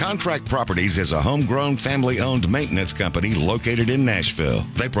Contract Properties is a homegrown, family-owned maintenance company located in Nashville.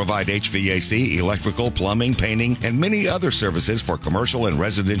 They provide HVAC, electrical, plumbing, painting, and many other services for commercial and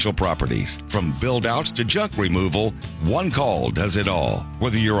residential properties. From build-outs to junk removal, one call does it all.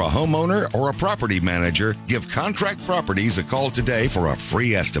 Whether you're a homeowner or a property manager, give Contract Properties a call today for a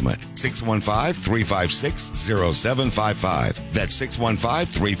free estimate. 615-356-0755. That's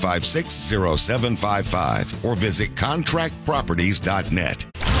 615-356-0755. Or visit contractproperties.net.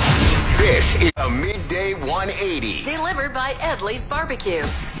 This is a Midday 180. Delivered by Edley's Barbecue.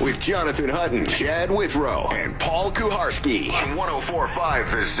 With Jonathan Hutton, Chad Withrow, and Paul Kuharski on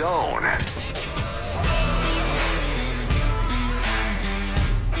 104.5 The Zone.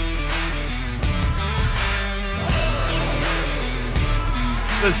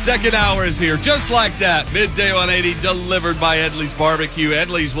 The second hour is here, just like that. Midday 180, delivered by Edley's Barbecue.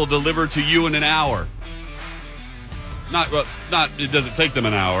 Edley's will deliver to you in an hour. It doesn't take them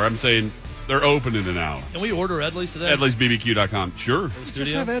an hour. I'm saying they're open in an hour. Can we order Edley's today? Edley'sBBQ.com. Sure. Did you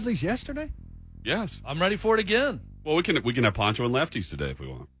just have Edley's yesterday? Yes. I'm ready for it again. Well, we can have Poncho and Lefties today if we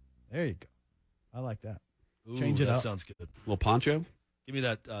want. There you go. I like that. Ooh, Change it that up. sounds good. A little Poncho? Give me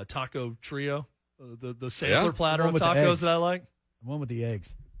that taco trio, the sampler platter The of one with the tacos eggs. that I like. The one with the eggs.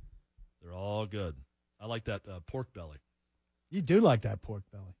 They're all good. I like that pork belly. You do like that pork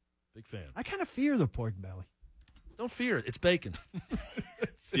belly. Big fan. I kind of fear the pork belly. Don't fear it. It's bacon.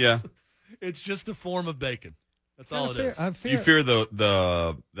 Yeah. It's just a form of bacon. That's all it is. I fear You fear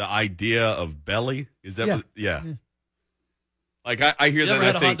the idea of belly? Is that Yeah. what, yeah. Like I hear You that ever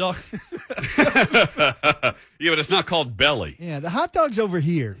and had I a hot think dog? yeah, but it's not called belly. Yeah, the hot dog's over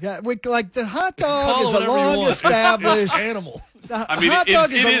here. Yeah, like the hot dog Call is it a whatever you long want. established. It's animal. I mean, hot it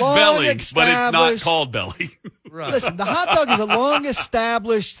dog is a long belly, but it's not established- called belly. Right. Listen, the hot dog is a long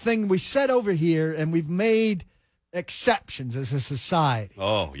established thing we set over here, and we've made exceptions as a society.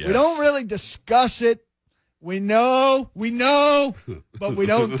 Oh, yeah. We don't really discuss it. We know, but we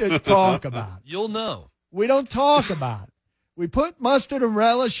don't talk about it. You'll know. We don't talk about it. We put mustard and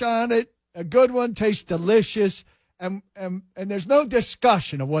relish on it. A good one tastes delicious, and there's no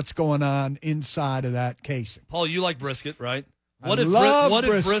discussion of what's going on inside of that casing. Paul, you like brisket, right? I What if love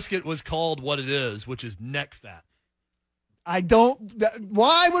if brisket was called what it is, which is neck fat? I don't.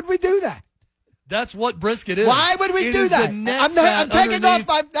 Why would we do that? That's what brisket is. Why would we It do is that? the neck I'm fat taking underneath.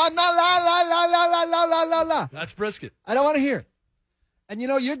 off. I'm not la. That's brisket. I don't want to hear it. And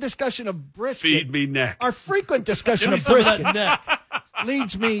your discussion of brisket, Feed me neck. our frequent discussion Give me of some of brisket that neck.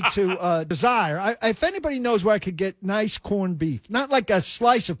 leads me to desire. If anybody knows where I could get nice corned beef, not like a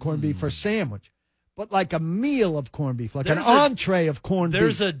slice of corned beef for a sandwich, but like a meal of corned beef, like There's an entree of corned beef.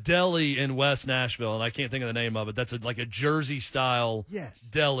 There's a deli in West Nashville, and I can't think of the name of it. That's like a Jersey style Yes.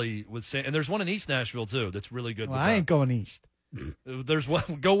 deli with, and there's one in East Nashville too. That's really good. Well, with I that. ain't going east. There's one.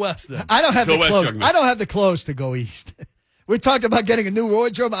 Go west then. I don't have Go the west, clothes. young man. I don't have the clothes to go east. We talked about getting a new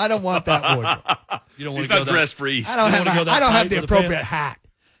wardrobe. I don't want that wardrobe. You don't want He's to go not that- dressed for East. I don't You have. wanna go that I don't tight have the with the appropriate hat.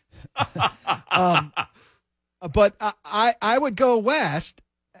 But I would go west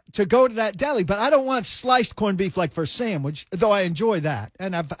to go to that deli, but I don't want sliced corned beef like for a sandwich, though I enjoy that,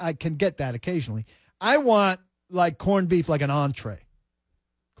 and I can get that occasionally. I want like corned beef like an entree,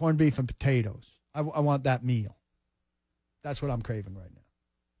 corned beef and potatoes. I want that meal. That's what I'm craving right now.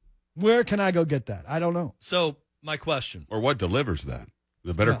 Where can I go get that? I don't know. So my question. Or what delivers that?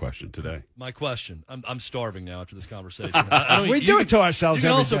 The better Yeah. question today. My question. I'm starving now after this conversation. We do it to ourselves You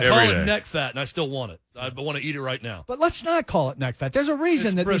can every also day. call Every it day. neck fat, and I still want it. I want to eat it right now. But let's not call it neck fat. There's a reason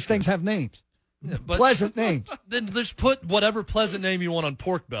It's that these brisket. things have names. But Pleasant names. Then just put whatever pleasant name you want on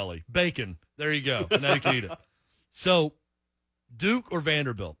pork belly. Bacon. There you go. And now you can eat it. So, Duke or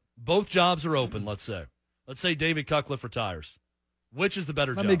Vanderbilt? Both jobs are open, let's say. Let's say David Cutcliffe retires. Which is the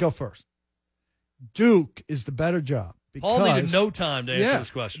better Let job? me go first. Duke is the better job. Paul needed because- no time to answer Yeah. this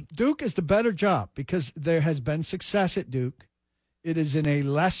question. Duke is the better job because there has been success at Duke. It is in a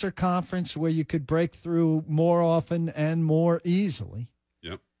lesser conference where you could break through more often and more easily.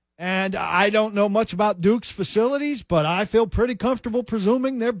 Yep. And I don't know much about Duke's facilities, but I feel pretty comfortable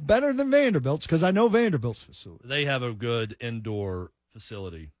presuming they're better than Vanderbilt's because I know Vanderbilt's facility. They have a good indoor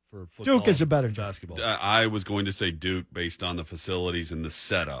facility for football. Duke is a better and job. basketball. I was going to say Duke based on the facilities and the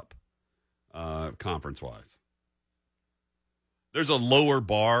setup, conference-wise. There's a lower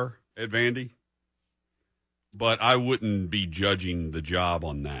bar at Vandy, but I wouldn't be judging the job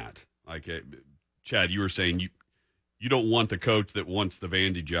on that. Like, Chad, you were saying you don't want the coach that wants the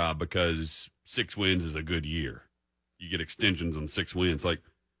Vandy job because 6 wins is a good year. You get extensions on 6 wins. Like,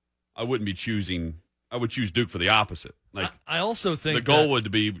 I wouldn't be choosing I would choose Duke for the opposite. Like I also think the goal would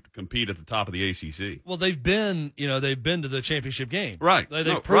be to compete at the top of the ACC. Well, they've been to the championship game. Right.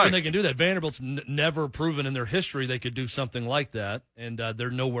 They've proven they can do that. Vanderbilt's never proven in their history they could do something like that, and they're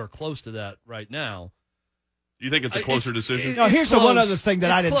nowhere close to that right now. Do you think it's a closer decision? Here's the one other thing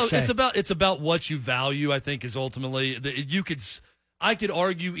that I didn't say. It's about what you value, I think, is ultimately I could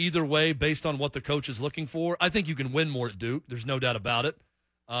argue either way based on what the coach is looking for. I think you can win more at Duke. There's no doubt about it.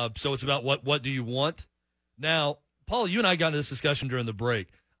 So it's about what do you want. Now, Paul, you and I got into this discussion during the break.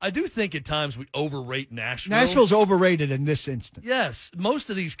 I do think at times we overrate Nashville. Nashville's overrated in this instance. Yes.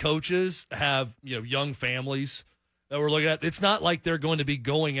 Most of these coaches have young families that we're looking at. It's not like they're going to be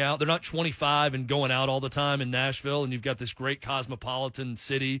going out. They're not 25 and going out all the time in Nashville, and you've got this great cosmopolitan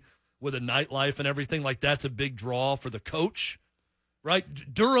city with a nightlife and everything. Like, that's a big draw for the coach, right?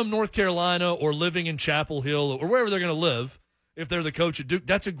 Durham, North Carolina, or living in Chapel Hill or wherever they're going to live, if they're the coach at Duke,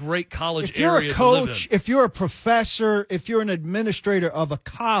 that's a great college area to live in. If you're a professor, if you're an administrator of a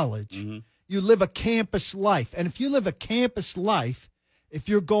college, you live a campus life. And if you live a campus life, if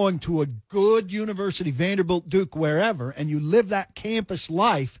you're going to a good university, Vanderbilt, Duke, wherever, and you live that campus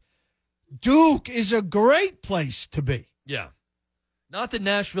life, Duke is a great place to be. Yeah. Not that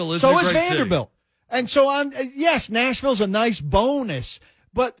Nashville isn't so a great is Vanderbilt. City. And so on. Yes, Nashville's a nice bonus,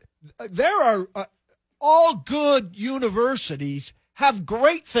 but there are all good universities have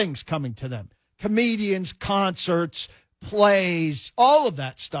great things coming to them. Comedians, concerts, plays, all of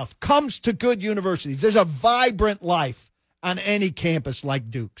that stuff comes to good universities. There's a vibrant life on any campus like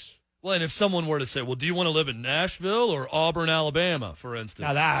Duke's. Well, and if someone were to say, well, do you want to live in Nashville or Auburn, Alabama, for instance?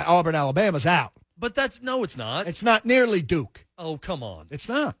 Now, that Auburn, Alabama's out. But no, it's not. It's not nearly Duke. Oh, come on. It's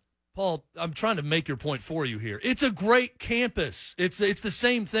not. Paul, I'm trying to make your point for you here. It's a great campus. It's the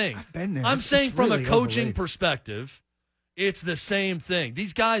same thing. I've been there. I'm saying from really a coaching overrated. perspective, it's the same thing.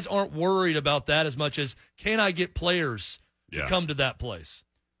 These guys aren't worried about that as much as, can I get players to come to that place?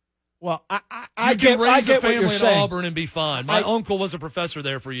 Well, I you get, can raise I get a family what you're in saying. Auburn and be fine. My uncle was a professor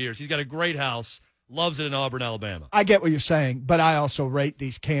there for years. He's got a great house. Loves it in Auburn, Alabama. I get what you're saying, but I also rate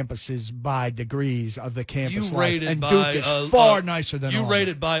these campuses by degrees of the campus life, and Duke is far nicer than Auburn. You rate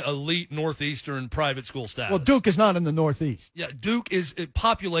it by elite Northeastern private school status. Well, Duke is not in the Northeast. Yeah, Duke is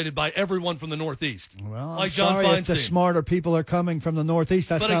populated by everyone from the Northeast. Well, like I'm John sorry Feinstein. if the smarter people are coming from the Northeast.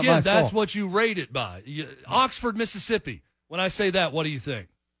 That's but not again, my that's fault. what you rate it by. Oxford, Mississippi. When I say that, what do you think?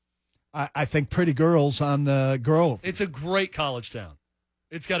 I think pretty girls on the Grove. It's a great college town.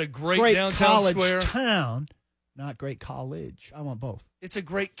 It's got a great downtown college square. town, not great college. I want both. It's a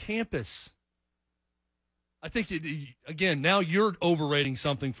great campus. I think, again, now you're overrating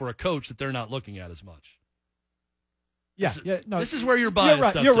something for a coach that they're not looking at as much. This is where your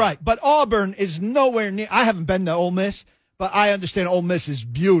bias You're right. But Auburn is nowhere near. I haven't been to Ole Miss, but I understand Ole Miss is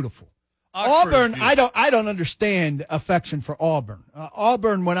beautiful. Auburn, I don't understand affection for Auburn.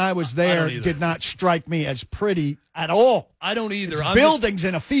 Auburn, when I was there, did not strike me as pretty at all. I don't either. It's buildings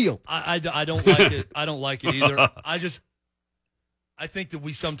in a field. I don't like it. I don't like it either. I think that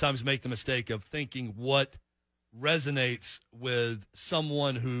we sometimes make the mistake of thinking what resonates with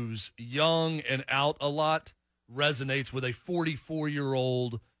someone who's young and out a lot resonates with a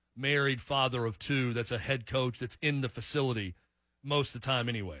 44-year-old married father of two that's a head coach that's in the facility most of the time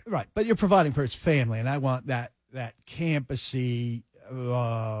anyway. Right, but you're providing for his family, and I want that campusy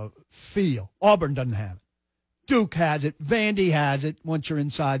feel. Auburn doesn't have it. Duke has it. Vandy has it once you're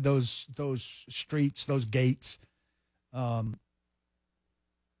inside those streets, those gates. And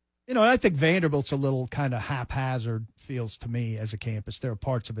I think Vanderbilt's a little kind of haphazard feels to me as a campus. There are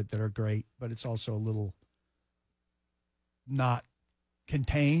parts of it that are great, but it's also a little not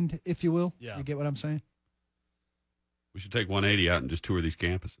contained, if you will. Yeah. You get what I'm saying? We should take 180 out and just tour these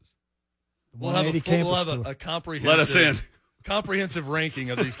campuses. We'll have a comprehensive. Let us in. Comprehensive ranking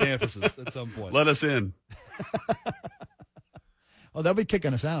of these campuses at some point. Let us in. Oh, they'll be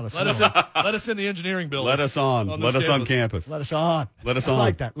kicking us out. Let us in the engineering building. Let us on. Let us on campus. Let us on. Let us I on.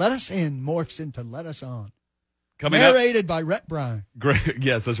 like that. Let us in morphs into let us on. Coming Narrated by Rhett Bryan.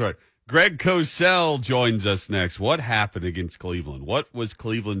 Yes, that's right. Greg Cosell joins us next. What happened against Cleveland? What was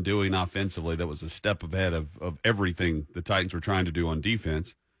Cleveland doing offensively that was a step ahead of everything the Titans were trying to do on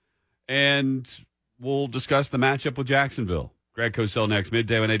defense? And we'll discuss the matchup with Jacksonville. Greg Cosell next.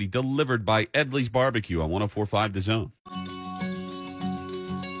 Midday 180 delivered by Edley's Barbecue on 104.5 The Zone.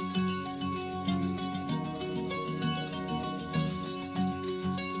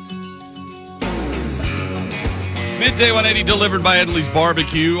 Midday 180 delivered by Edley's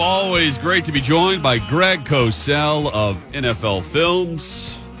Barbecue. Always great to be joined by Greg Cosell of NFL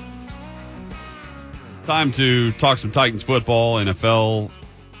Films. Time to talk some Titans football. NFL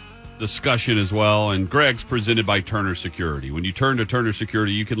discussion as well. And Greg's presented by Turner Security. When you turn to Turner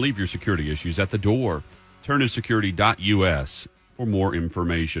Security, you can leave your security issues at the door. TurnerSecurity.us for more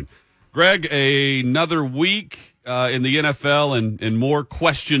information. Greg, another week in the NFL and more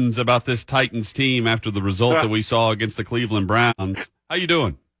questions about this Titans team after the result that we saw against the Cleveland Browns. How you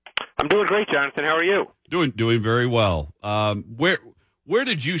doing? I'm doing great, Jonathan. How are you? Doing very well. Where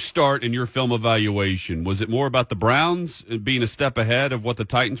did you start in your film evaluation? Was it more about the Browns being a step ahead of what the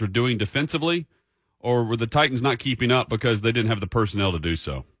Titans were doing defensively, or were the Titans not keeping up because they didn't have the personnel to do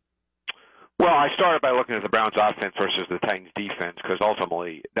so? Well, I started by looking at the Browns' offense versus the Titans' defense because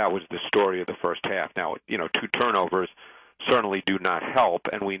ultimately that was the story of the first half. Now, 2 turnovers certainly do not help,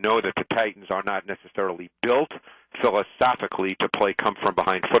 and we know that the Titans are not necessarily built philosophically to play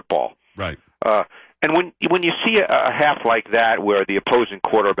come-from-behind football. Right. And when you see a half like that where the opposing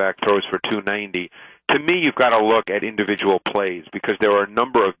quarterback throws for 290, to me you've got to look at individual plays because there are a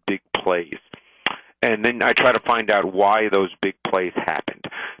number of big plays. And then I try to find out why those big plays happened.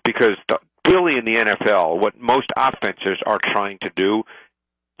 Because really in the NFL, what most offenses are trying to do,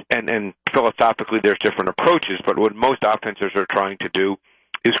 and philosophically there's different approaches, but what most offenses are trying to do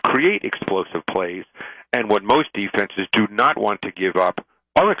is create explosive plays. And what most defenses do not want to give up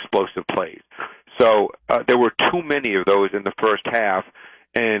are explosive plays. So there were too many of those in the first half,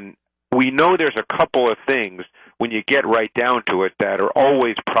 and we know there's a couple of things when you get right down to it that are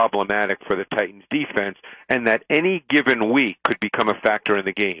always problematic for the Titans defense and that any given week could become a factor in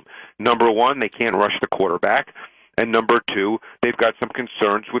the game. Number one, they can't rush the quarterback, and number two, they've got some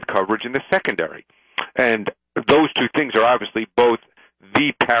concerns with coverage in the secondary. And those two things are obviously both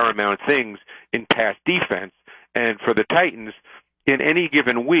the paramount things in pass defense, and for the Titans, in any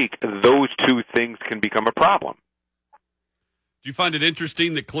given week, those two things can become a problem. Do you find it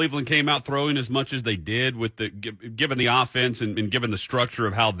interesting that Cleveland came out throwing as much as they did with given the offense and given the structure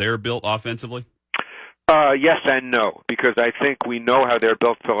of how they're built offensively? Yes and no, because I think we know how they're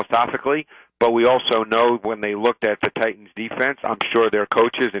built philosophically, but we also know when they looked at the Titans' defense, I'm sure their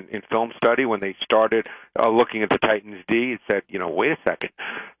coaches in film study, when they started looking at the Titans' D, it said, wait a second,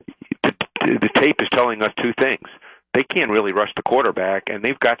 the tape is telling us two things. They can't really rush the quarterback, and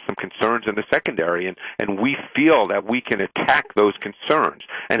they've got some concerns in the secondary, and we feel that we can attack those concerns.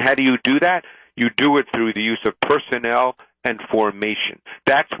 And how do you do that? You do it through the use of personnel and formation.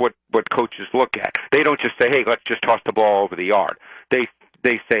 That's what coaches look at. They don't just say, hey, let's just toss the ball over the yard.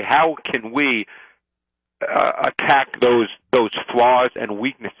 They say, how can we attack those flaws and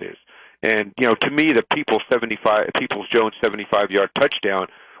weaknesses? And, to me, the Peoples-Jones 75-yard touchdown,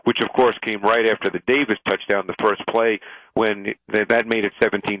 which, of course, came right after the Davis touchdown, the first play, when that made it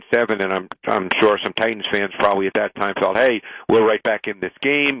 17-7, and I'm sure some Titans fans probably at that time felt, hey, we're right back in this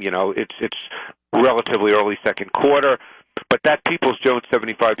game. It's relatively early second quarter. But that Peoples-Jones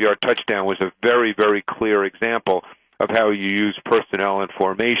 75-yard touchdown was a very, very clear example of how you use personnel and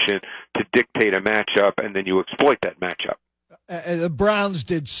formation to dictate a matchup, and then you exploit that matchup. The Browns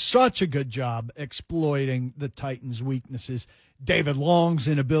did such a good job exploiting the Titans' weaknesses. David Long's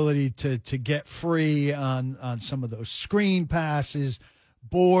inability to get free on some of those screen passes,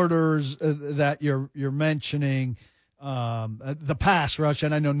 borders that you're mentioning, the pass rush.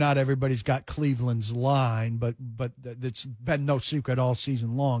 And I know not everybody's got Cleveland's line, but it's been no secret all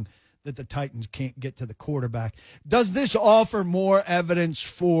season long that the Titans can't get to the quarterback. Does this offer more evidence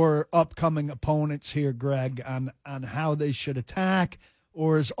for upcoming opponents here, Greg, on how they should attack?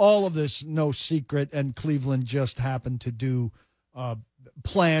 Or is all of this no secret and Cleveland just happened to do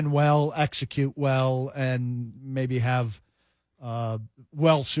plan well, execute well, and maybe have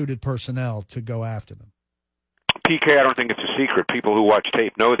well-suited personnel to go after them? PK, I don't think it's a secret. People who watch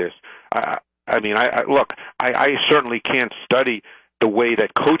tape know this. I certainly can't study the way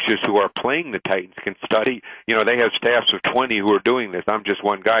that coaches who are playing the Titans can study. They have staffs of 20 who are doing this. I'm just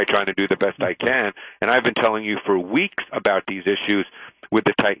one guy trying to do the best I can, and I've been telling you for weeks about these issues with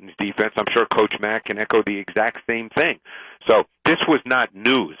the Titans defense. I'm sure Coach Mack can echo the exact same thing. So this was not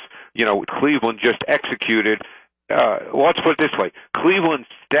news. Cleveland just executed. Let's put it this way. Cleveland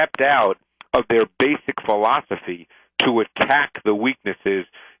stepped out of their basic philosophy to attack the weaknesses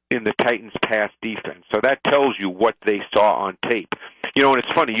in the Titans' pass defense. So that tells you what they saw on tape. And it's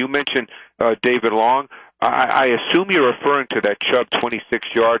funny, you mentioned David Long. I assume you're referring to that Chubb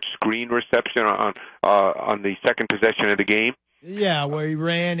 26-yard screen reception on the second possession of the game. Yeah, where he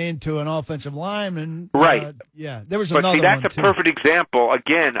ran into an offensive lineman. Right. There was another one, that's too. A perfect example,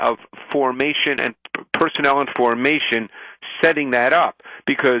 again, of formation and personnel and formation setting that up,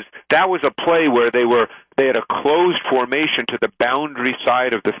 because that was a play where they had a closed formation to the boundary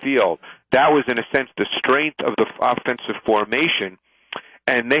side of the field. That was, in a sense, the strength of the offensive formation.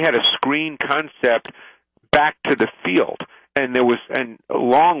 and they had a screen concept back to the field. And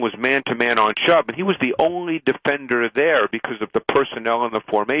Long was man-to-man on Chubb, and he was the only defender there because of the personnel and the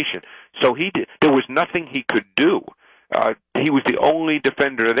formation. So there was nothing he could do. He was the only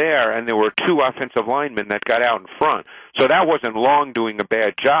defender there, and there were two offensive linemen that got out in front. So that wasn't Long doing a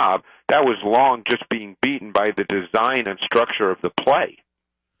bad job. That was Long just being beaten by the design and structure of the play.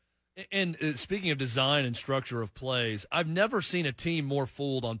 And speaking of design and structure of plays, I've never seen a team more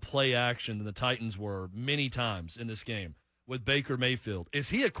fooled on play action than the Titans were many times in this game with Baker Mayfield. Is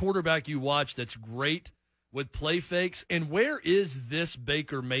he a quarterback you watch that's great with play fakes? And where is this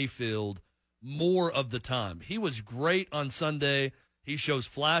Baker Mayfield more of the time? He was great on Sunday. He shows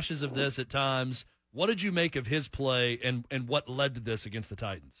flashes of this at times. What did you make of his play, and what led to this against the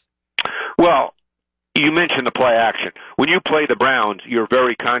Titans? Well, you mentioned the play action. When you play the Browns, you're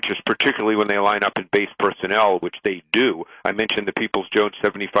very conscious, particularly when they line up in base personnel, which they do. I mentioned the Peoples-Jones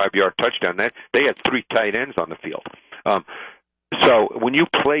 75-yard touchdown. They had 3 tight ends on the field. So when you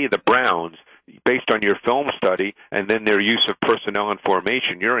play the Browns, based on your film study and then their use of personnel and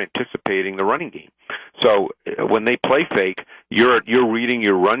formation, you're anticipating the running game. So when they play fake, you're reading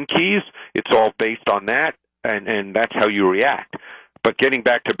your run keys. It's all based on that, and that's how you react. But getting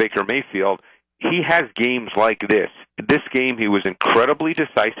back to Baker Mayfield, he has games like this. This game, he was incredibly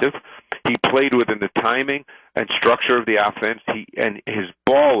decisive. He played within the timing and structure of the offense. And his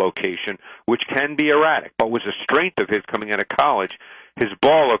ball location, which can be erratic, but was a strength of his coming out of college. His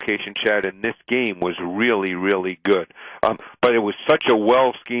ball location, Chad, in this game was really, really good. But it was such a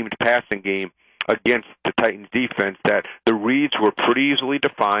well-schemed passing game against the Titans' defense that the reads were pretty easily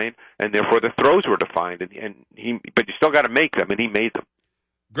defined, and therefore the throws were defined. But you still got to make them, and he made them.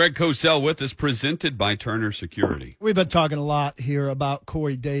 Greg Cosell with us, presented by Turner Security. We've been talking a lot here about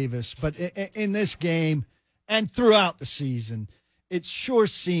Corey Davis, but in this game and throughout the season, it sure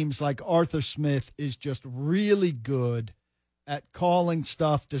seems like Arthur Smith is just really good at calling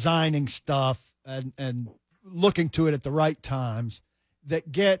stuff, designing stuff, and looking to it at the right times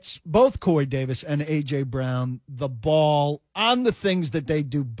that gets both Corey Davis and A.J. Brown the ball on the things that they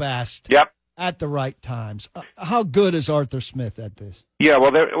do best. Yep. At the right times. How good is Arthur Smith at this? Yeah,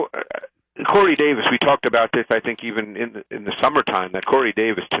 well, Corey Davis, we talked about this, I think, even in the summertime, that Corey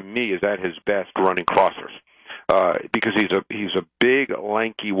Davis, to me, is at his best running crossers. Because he's a big,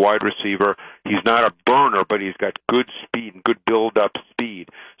 lanky wide receiver. He's not a burner, but he's got good speed and good build-up speed.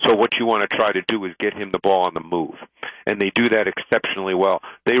 So what you want to try to do is get him the ball on the move. And they do that exceptionally well.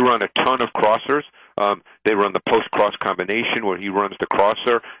 They run a ton of crossers. They run the post-cross combination where he runs the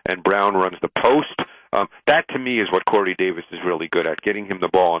crosser and Brown runs the post. That, to me, is what Corey Davis is really good at, getting him the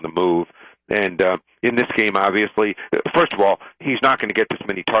ball on the move. And in this game, obviously, first of all, he's not going to get this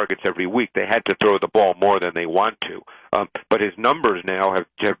many targets every week. They had to throw the ball more than they want to. But his numbers now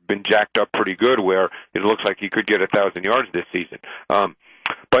have been jacked up pretty good, where it looks like he could get 1,000 yards this season.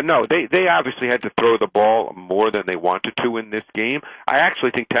 But no, they obviously had to throw the ball more than they wanted to in this game. I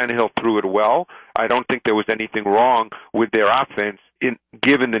actually think Tannehill threw it well. I don't think there was anything wrong with their offense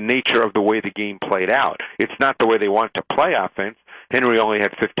given the nature of the way the game played out. It's not the way they want to play offense. Henry only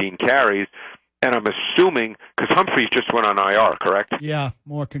had 15 carries, and I'm assuming, because Humphreys just went on IR, correct? Yeah,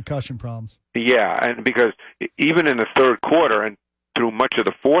 more concussion problems. Yeah, and because even in the third quarter and through much of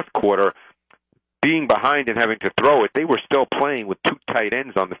the fourth quarter, being behind and having to throw it, they were still playing with 2 tight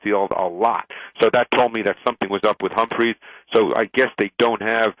ends on the field a lot. So that told me that something was up with Humphreys. So I guess they don't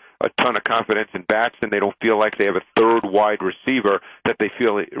have a ton of confidence in Batson. They don't feel like they have a third wide receiver that they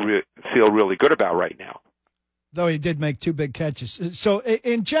feel really good about right now. Though he did make 2 big catches. So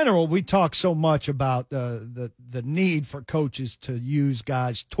in general, we talk so much about the need for coaches to use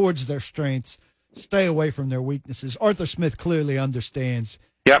guys towards their strengths, stay away from their weaknesses. Arthur Smith clearly understands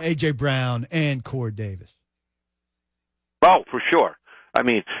A.J. Brown and Corey Davis. Oh, for sure. I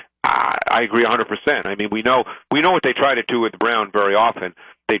mean, I agree 100%. I mean, we know what they try to do with Brown very often.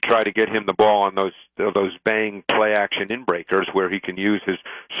 They try to get him the ball on those bang play action inbreakers where he can use his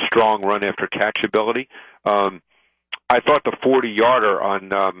strong run after catch ability. I thought the 40-yarder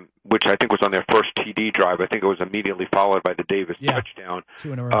on which I think was on their first TD drive. I think it was immediately followed by the Davis touchdown.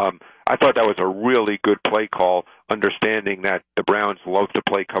 2 in a row. I thought that was a really good play call, understanding that the Browns love to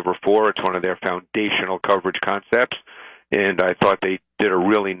play cover 4. It's one of their foundational coverage concepts, and I thought they did a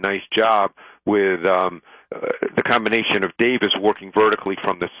really nice job with the combination of Davis working vertically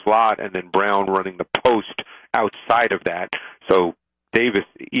from the slot and then Brown running the post outside of that. So Davis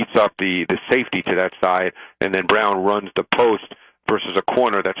eats up the safety to that side, and then Brown runs the post versus a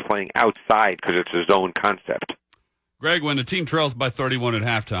corner that's playing outside because it's a zone concept. Greg, when the team trails by 31 at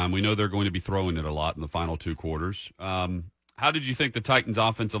halftime, we know they're going to be throwing it a lot in the final 2 quarters. How did you think the Titans'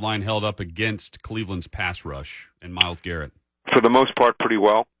 offensive line held up against Cleveland's pass rush and Myles Garrett? For the most part, pretty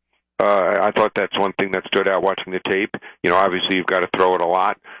well. I thought that's one thing that stood out watching the tape. Obviously you've got to throw it a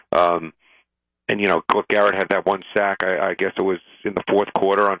lot. Look, Garrett had that one sack. I guess it was in the fourth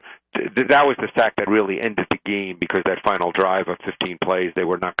quarter. That was the sack that really ended the game because that final drive of 15 plays, they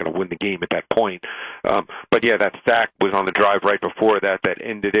were not going to win the game at that point. But yeah, that sack was on the drive right before that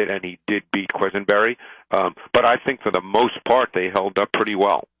ended it, and he did beat Quisenberry. But I think for the most part, they held up pretty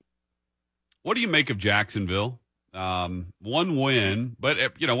well. What do you make of Jacksonville? One win, but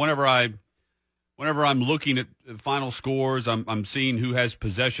whenever I'm looking at final scores, I'm seeing who has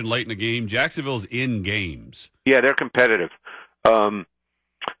possession late in the game. Jacksonville's in games. Yeah, they're competitive.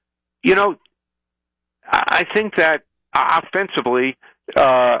 I think that offensively,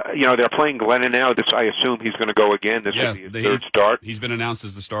 they're playing Glennon now. I assume he's going to go again. This will be his third start. He's been announced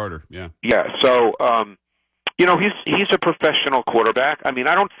as the starter. Yeah. Yeah. So, he's a professional quarterback. I mean,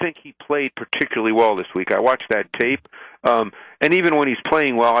 I don't think he played particularly well this week. I watched that tape. And even when he's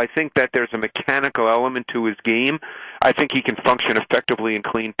playing well, I think that there's a mechanical element to his game. I think he can function effectively in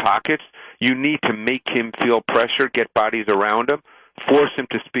clean pockets. You need to make him feel pressure, get bodies around him, force him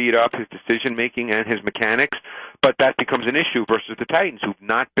to speed up his decision-making and his mechanics. But that becomes an issue versus the Titans, who've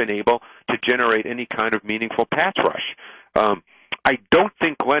not been able to generate any kind of meaningful pass rush. I don't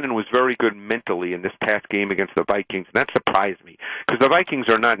think Glennon was very good mentally in this past game against the Vikings, and that surprised me, because the Vikings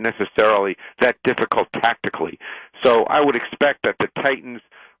are not necessarily that difficult tactically. So I would expect that the Titans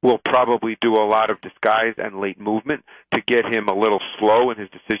will probably do a lot of disguise and late movement to get him a little slow in his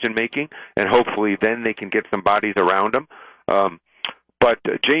decision-making, and hopefully then they can get some bodies around him. But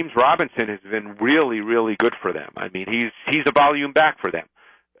James Robinson has been really, really good for them. I mean, he's a volume back for them,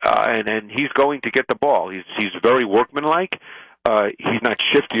 and he's going to get the ball. He's very workmanlike. He's not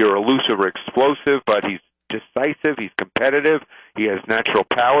shifty or elusive or explosive, but he's decisive. He's competitive. He has natural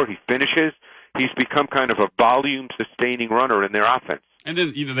power. He finishes. He's become kind of a volume-sustaining runner in their offense. And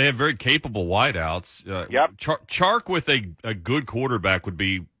then, they have very capable wideouts. Yep. Chark with a good quarterback would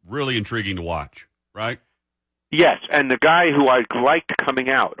be really intriguing to watch, right? Yes, and the guy who I liked coming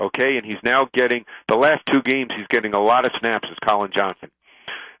out, okay, and he's now getting, the last two games, he's getting a lot of snaps, is Colin Johnson.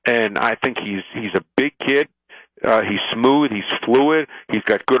 And I think he's a big kid. He's smooth. He's fluid. He's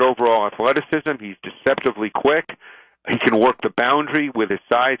got good overall athleticism. He's deceptively quick. He can work the boundary with his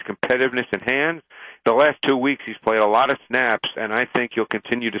size, competitiveness, and hands. The last 2 weeks, he's played a lot of snaps, and I think you'll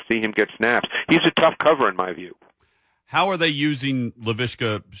continue to see him get snaps. He's a tough cover, in my view. How are they using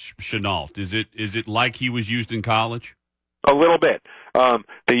Laviska Shenault? Is it like he was used in college? A little bit.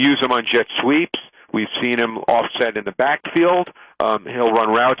 They use him on jet sweeps. We've seen him offset in the backfield. He'll run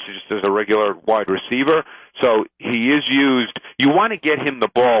routes just as a regular wide receiver. So he is used. You want to get him the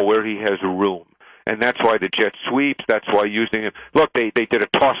ball where he has room. And that's why the jet sweeps. That's why using him. Look, they did a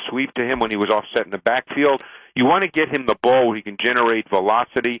toss sweep to him when he was offset in the backfield. You want to get him the ball where he can generate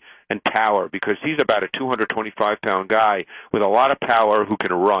velocity and power, because he's about a 225-pound guy with a lot of power who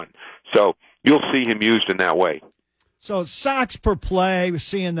can run. So you'll see him used in that way. So sacks per play, we're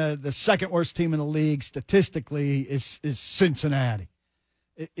seeing the second worst team in the league statistically is Cincinnati.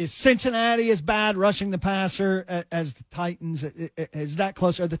 Is Cincinnati as bad rushing the passer as the Titans? Is that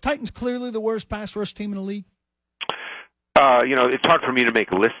close? Are the Titans clearly the worst pass rush team in the league? It's hard for me to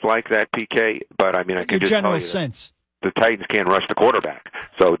make lists like that, PK, but I mean, I can just tell you sense. The Titans can't rush the quarterback,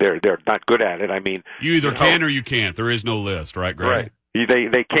 so they're not good at it. I mean, you either can or you can't. There is no list, right, Greg? Right.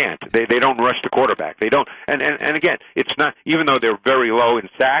 They can't. They don't rush the quarterback. They don't. And again, it's not, even though they're very low in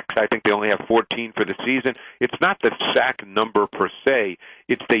sacks, I think they only have 14 for the season. It's not the sack number per se.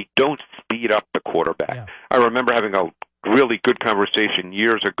 It's they don't speed up the quarterback. Yeah. I remember having a really good conversation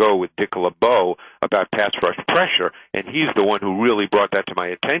years ago with Dick LeBeau about pass rush pressure, and he's the one who really brought that to my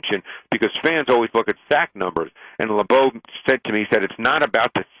attention, because fans always look at sack numbers. And LeBeau said to me, he said, it's not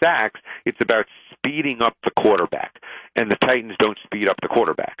about the sacks, it's about speeding up the quarterback. And the Titans don't speed up the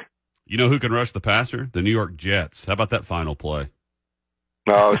quarterback. You know who can rush the passer? The New York Jets. How about that final play?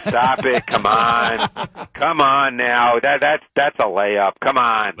 Oh, stop it. Come on. Come on now. That's a layup. Come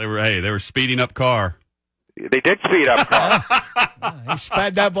on. They were speeding up Carr. They did speed up Carr. He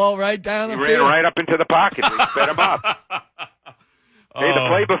sped that ball right down the field. He ran right up into the pocket. They sped him up. Hey, the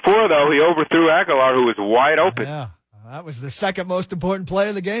play before, though, he overthrew Aguilar, who was wide open. Yeah, that was the second most important play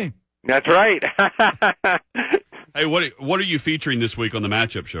of the game. That's right. Hey, what are you featuring this week on the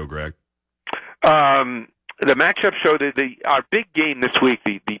matchup show, Greg? The matchup show, our big game this week,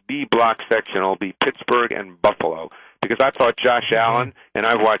 the B block section will be Pittsburgh and Buffalo, because I thought Josh Allen, and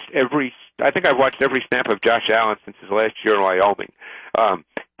I've watched every snap of Josh Allen since his last year in Wyoming.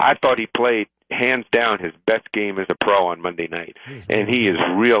 I thought he played hands down his best game as a pro on Monday night, and he is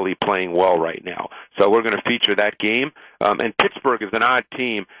really playing well right now. So we're going to feature that game. And Pittsburgh is an odd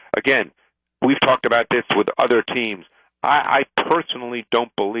team. Again, we've talked about this with other teams. I personally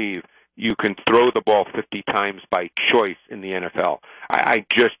don't believe you can throw the ball 50 times by choice in the NFL. I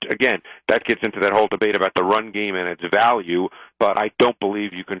just, again, that gets into that whole debate about the run game and its value, but I don't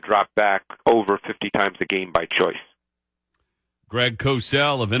believe you can drop back over 50 times a game by choice. Greg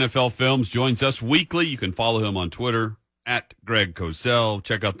Cosell of NFL Films joins us weekly. You can follow him on Twitter at Greg Cosell.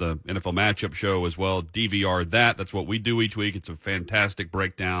 Check out the NFL Matchup Show as well. DVR that. That's what we do each week. It's a fantastic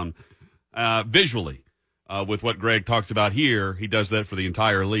breakdown visually with what Greg talks about here. He does that for the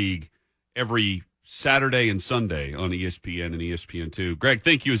entire league every Saturday and Sunday on ESPN and ESPN2. Greg,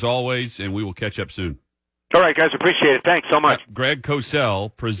 thank you as always, and we will catch up soon. All right, guys, appreciate it. Thanks so much. Greg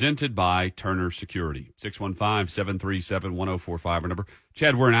Cosell, presented by Turner Security. 615-737-1045, our number.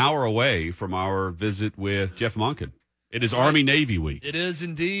 Chad, we're an hour away from our visit with Jeff Monken. It is Army-Navy week. It is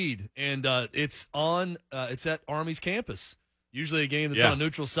indeed, and it's at Army's campus. Usually a game that's on a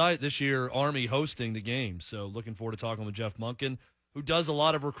neutral site. This year, Army hosting the game. So looking forward to talking with Jeff Monken, who does a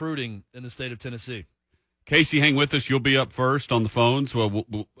lot of recruiting in the state of Tennessee. Casey, hang with us. You'll be up first on the phones. We'll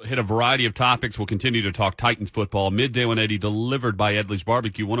hit a variety of topics. We'll continue to talk Titans football. Midday 180 delivered by Edley's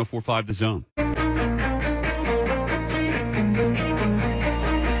Barbecue, 104.5 The Zone.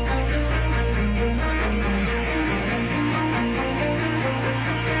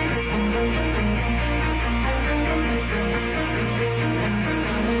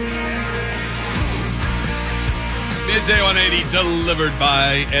 Midday 180 delivered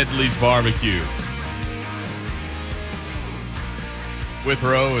by Edley's Barbecue.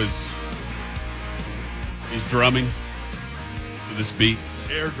 Withrow is drumming to this beat.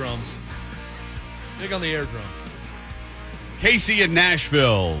 Air drums. Big on the air drum. Casey in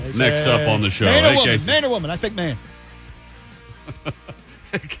Nashville next up on the show. Man or woman? Casey. Man or woman? I think man.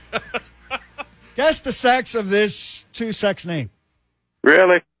 Guess the sex of this two-sex name.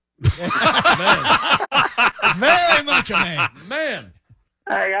 Really? Man. Very much a man. Man.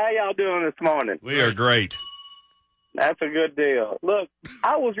 Hey, how y'all doing this morning? We are great. That's a good deal. Look,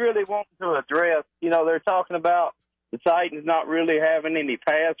 I was really wanting to address, they're talking about the Titans not really having any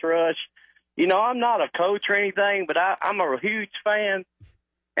pass rush. I'm not a coach or anything, but I'm a huge fan,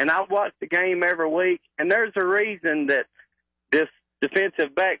 and I watch the game every week, and there's a reason that this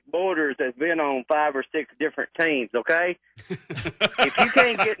defensive back Borders has been on 5 or 6 different teams, okay? If you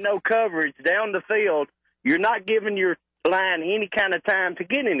can't get no coverage down the field, you're not giving your line any kind of time to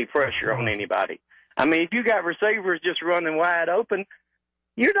get any pressure on anybody. I mean, if you got receivers just running wide open,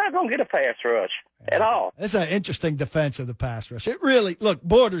 you're not going to get a pass rush at all. It's an interesting defense of the pass rush. It really, look,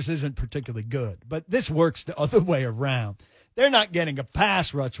 Borders isn't particularly good, but this works the other way around. They're not getting a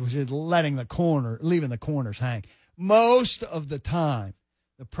pass rush, which is leaving the corners hang. Most of the time,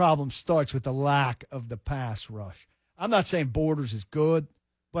 the problem starts with the lack of the pass rush. I'm not saying Borders is good,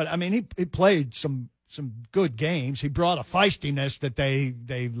 but, I mean, he played some good games. He brought a feistiness that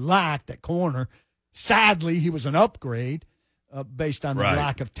they lacked at corner. Sadly, he was an upgrade based on the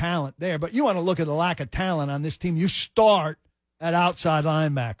lack of talent there. But you want to look at the lack of talent on this team. You start at outside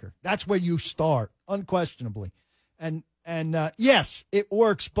linebacker. That's where you start, unquestionably. And yes, it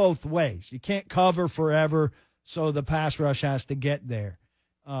works both ways. You can't cover forever, so the pass rush has to get there.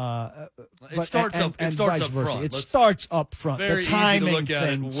 It starts up front. It starts up front. Very the timing easy to look at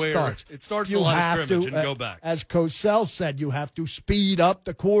thing it where starts. It starts the line of scrimmage and go back. As Cosell said, you have to speed up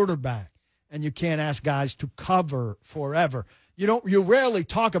the quarterback, and you can't ask guys to cover forever. You rarely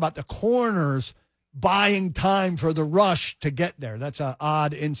talk about the corners buying time for the rush to get there. That's an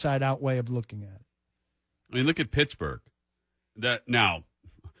odd inside-out way of looking at it. I mean, look at Pittsburgh. This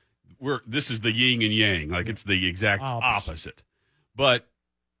is the yin and yang. Like, it's the exact opposite. But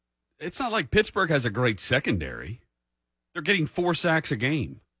it's not like Pittsburgh has a great secondary. They're getting 4 sacks a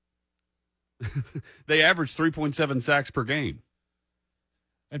game. They average 3.7 sacks per game.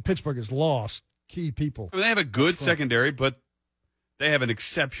 And Pittsburgh has lost key people. I mean, they have a good secondary, but they have an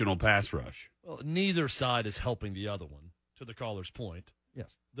exceptional pass rush. Well, neither side is helping the other one, to the caller's point.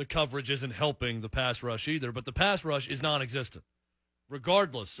 Yes. The coverage isn't helping the pass rush either, but the pass rush is non-existent,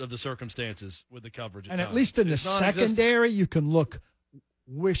 regardless of the circumstances with the coverage. At least in the secondary, you can look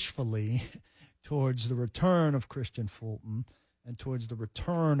wishfully towards the return of Christian Fulton and towards the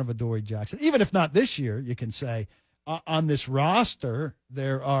return of Adoree Jackson. Even if not this year, you can say on this roster,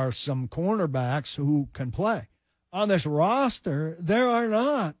 there are some cornerbacks who can play. On this roster, there are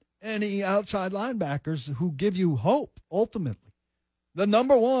not any outside linebackers who give you hope, ultimately. The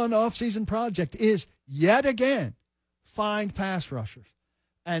number one offseason project is, yet again, find pass rushers.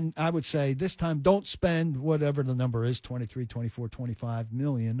 And I would say this time don't spend whatever the number is, 23, 24, 25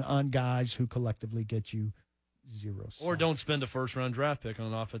 million on guys who collectively get you 0 cents. Or don't spend a first-round draft pick on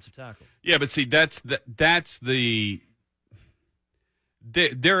an offensive tackle. Yeah, but see, that's the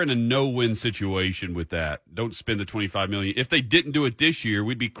they're in a no-win situation with that. Don't spend the $25 million. If they didn't do it this year,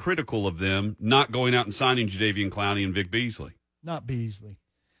 we'd be critical of them not going out and signing Jadeveon Clowney and Vic Beasley. Not Beasley.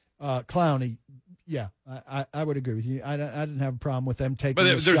 Clowney, yeah, I would agree with you. I didn't have a problem with them taking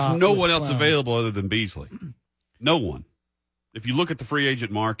But there's no one else available other than Beasley. No one. If you look at the free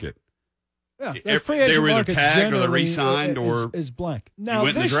agent market, the free agent they were either market tagged or they generally re-signed or is blank. Now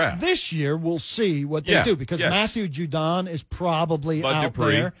went in the draft. This year we'll see what they do because Matthew Judon is probably Bud out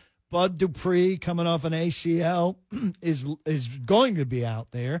Dupree. there. Bud Dupree coming off an ACL is going to be out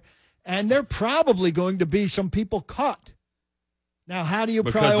there, and they're probably going to be some people cut. Now, how do you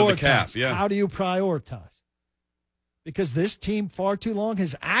because prioritize? of the cap, yeah. How do you prioritize? Because this team far too long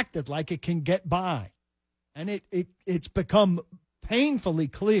has acted like it can get by, and it's become painfully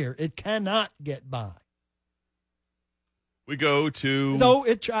clear it cannot get by. We go to Though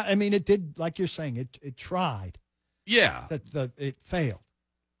it did, like you're saying, it tried. Yeah. It failed.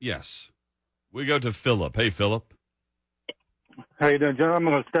 Yes. We go to Philip. Hey, Philip. How you doing, John? I'm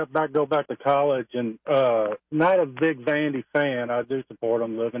going to go back to college, and not a big Vandy fan. I do support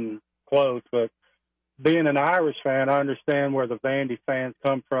them, living close, but being an Irish fan, I understand where the Vandy fans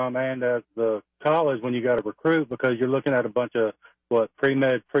come from, and as the college when you got to recruit because you're looking at a bunch of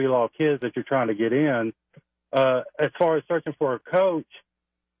pre-med, pre-law kids that you're trying to get in. As far as searching for a coach,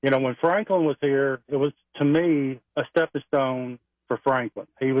 when Franklin was here, it was to me a stepping stone for Franklin.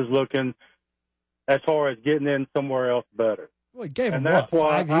 He was looking as far as getting in somewhere else better. Well, he gave him and that's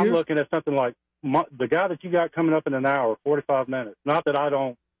why 5 I'm years? looking at something like the guy that you got coming up in an hour, 45 minutes. Not that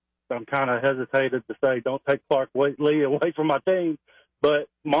I'm kind of hesitated to say don't take Clark Lee away from my team, but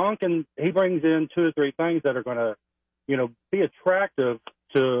Monken, he brings in 2 or 3 things that are going to, be attractive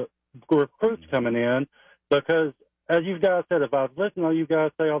to recruits coming in because, as you guys said, if I was listening to you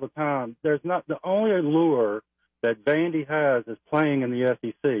guys say all the time, there's not the only allure that Vandy has is playing in the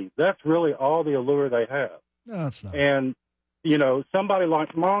SEC. That's really all the allure they have. No, it's not. And, somebody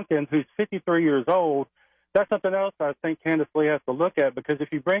like Monken, who's 53 years old, that's something else I think Candace Lee has to look at because if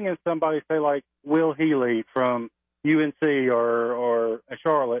you bring in somebody, say, like Will Healy from UNC or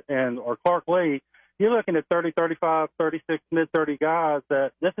Charlotte or Clark Lee, you're looking at 30, 35, 36, mid-30 guys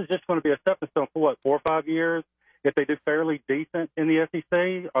that this is just going to be a stepping stone for 4 or 5 years? If they do fairly decent in the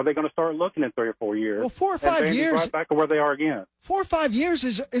SEC, are they going to start looking in 3 or 4 years? Well, 4 or 5 years, right back to where they are again. 4 or 5 years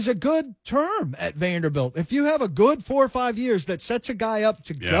is a good term at Vanderbilt. If you have a good 4 or 5 years that sets a guy up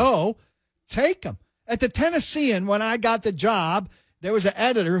to go, take him. At the Tennessean, when I got the job, there was an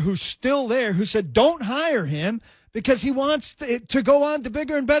editor who's still there who said, "Don't hire him because he wants to go on to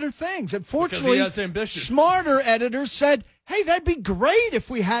bigger and better things." Unfortunately, because he has ambition. Smarter editors said, "Hey, that'd be great if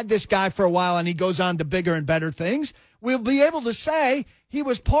we had this guy for a while and he goes on to bigger and better things. We'll be able to say he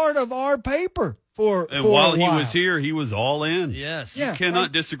was part of our paper for And for while a he while." was here, he was all in. Yes. You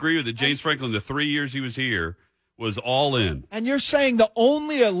cannot disagree with it. James Franklin, the 3 years he was here, was all in. And you're saying the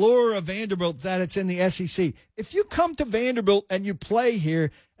only allure of Vanderbilt is that it's in the SEC. If you come to Vanderbilt and you play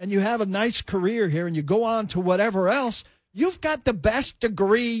here and you have a nice career here and you go on to whatever else, you've got the best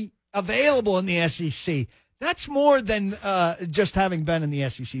degree available in the SEC. That's more than just having been in the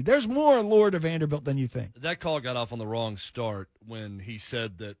SEC. There's more allure to Vanderbilt than you think. That call got off on the wrong start when he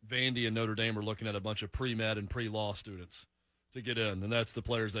said that Vandy and Notre Dame are looking at a bunch of pre-med and pre-law students to get in, and that's the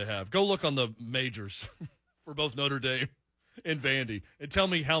players they have. Go look on the majors for both Notre Dame and Vandy and tell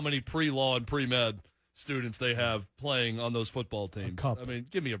me how many pre-law and pre-med students they have playing on those football teams. I mean,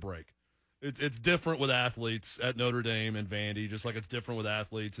 give me a break. It's different with athletes at Notre Dame and Vandy, just like it's different with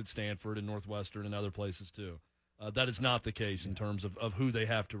athletes at Stanford and Northwestern and other places too. That is not the case in terms of who they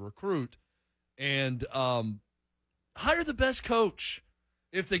have to recruit. And hire the best coach.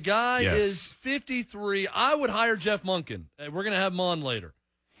 If the guy is 53, I would hire Jeff Monken. We're going to have him on later.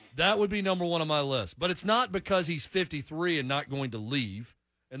 That would be number one on my list. But it's not because he's 53 and not going to leave,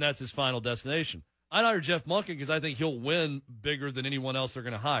 and that's his final destination. I'd hire Jeff Monken because I think he'll win bigger than anyone else they're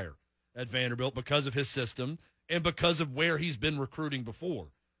going to hire at Vanderbilt because of his system and because of where he's been recruiting before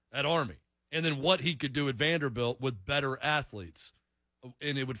at Army. And then what he could do at Vanderbilt with better athletes.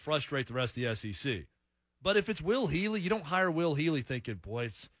 And it would frustrate the rest of the SEC. But if it's Will Healy, you don't hire Will Healy thinking, boy,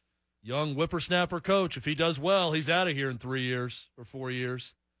 it's young whippersnapper coach. If he does well, he's out of here in 3 years or 4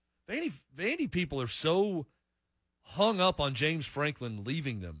 years. Vandy people are so hung up on James Franklin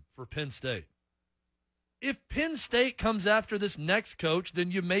leaving them for Penn State. If Penn State comes after this next coach,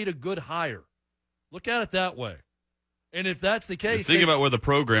 then you made a good hire. Look at it that way. And if that's the case, think about where the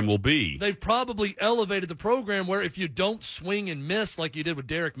program will be. They've probably elevated the program where if you don't swing and miss like you did with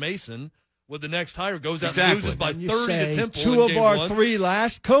Derek Mason, with the next hire goes out and loses by 30 to Temple. Two in of our 1. 3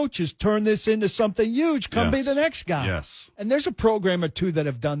 last coaches turn this into something huge. Come be the next guy. Yes. And there's a program or two that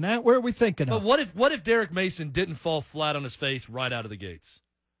have done that. Where are we thinking of? But what if Derek Mason didn't fall flat on his face right out of the gates?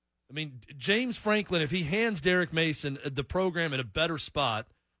 I mean, James Franklin, if he hands Derek Mason the program in a better spot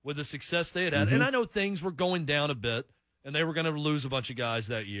with the success they had, and I know things were going down a bit, and they were going to lose a bunch of guys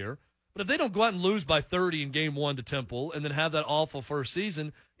that year. But if they don't go out and lose by 30 in game 1 to Temple and then have that awful first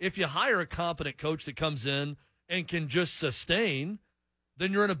season, if you hire a competent coach that comes in and can just sustain,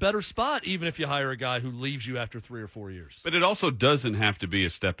 then you're in a better spot, even if you hire a guy who leaves you after 3 or 4 years. But it also doesn't have to be a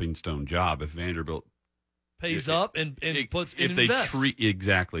stepping stone job if Vanderbilt pays up and puts in if they invest.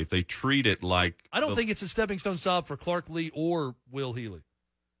 if they treat it like I don't think it's a stepping stone job for Clark Lee or Will Healy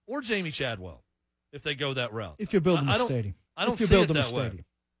or Jamie Chadwell if they go that route. If you're building a stadium. I don't see it that way.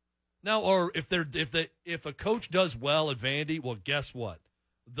 Now, or if a coach does well at Vandy, well, guess what?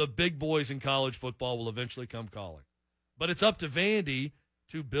 The big boys in college football will eventually come calling. But it's up to Vandy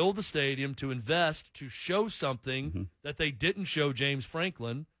to build the stadium, to invest, to show something that they didn't show James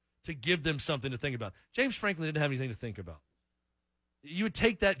Franklin, to give them something to think about. James Franklin didn't have anything to think about. You would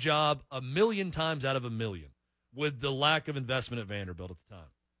take that job 1,000,000 times out of 1,000,000 with the lack of investment at Vanderbilt at the time.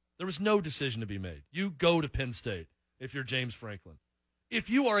 There was no decision to be made. You go to Penn State if you're James Franklin. If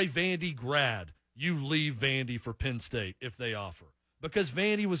you are a Vandy grad, you leave Vandy for Penn State if they offer, because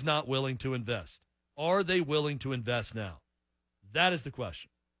Vandy was not willing to invest. Are they willing to invest now? That is the question.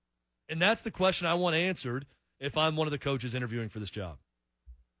 And that's the question I want answered if I'm one of the coaches interviewing for this job.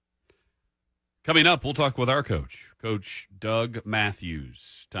 Coming up, we'll talk with our coach, Coach Doug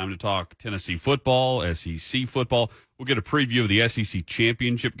Matthews. Time to talk Tennessee football, SEC football. We'll get a preview of the SEC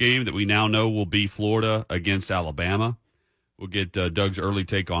championship game that we now know will be Florida against Alabama. We'll get Doug's early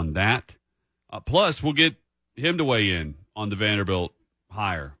take on that. Plus, we'll get him to weigh in on the Vanderbilt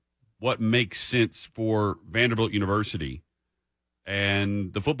hire. What makes sense for Vanderbilt University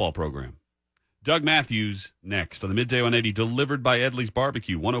and the football program. Doug Matthews next on the Midday 180, delivered by Edley's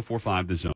Barbecue, 104.5 The Zone.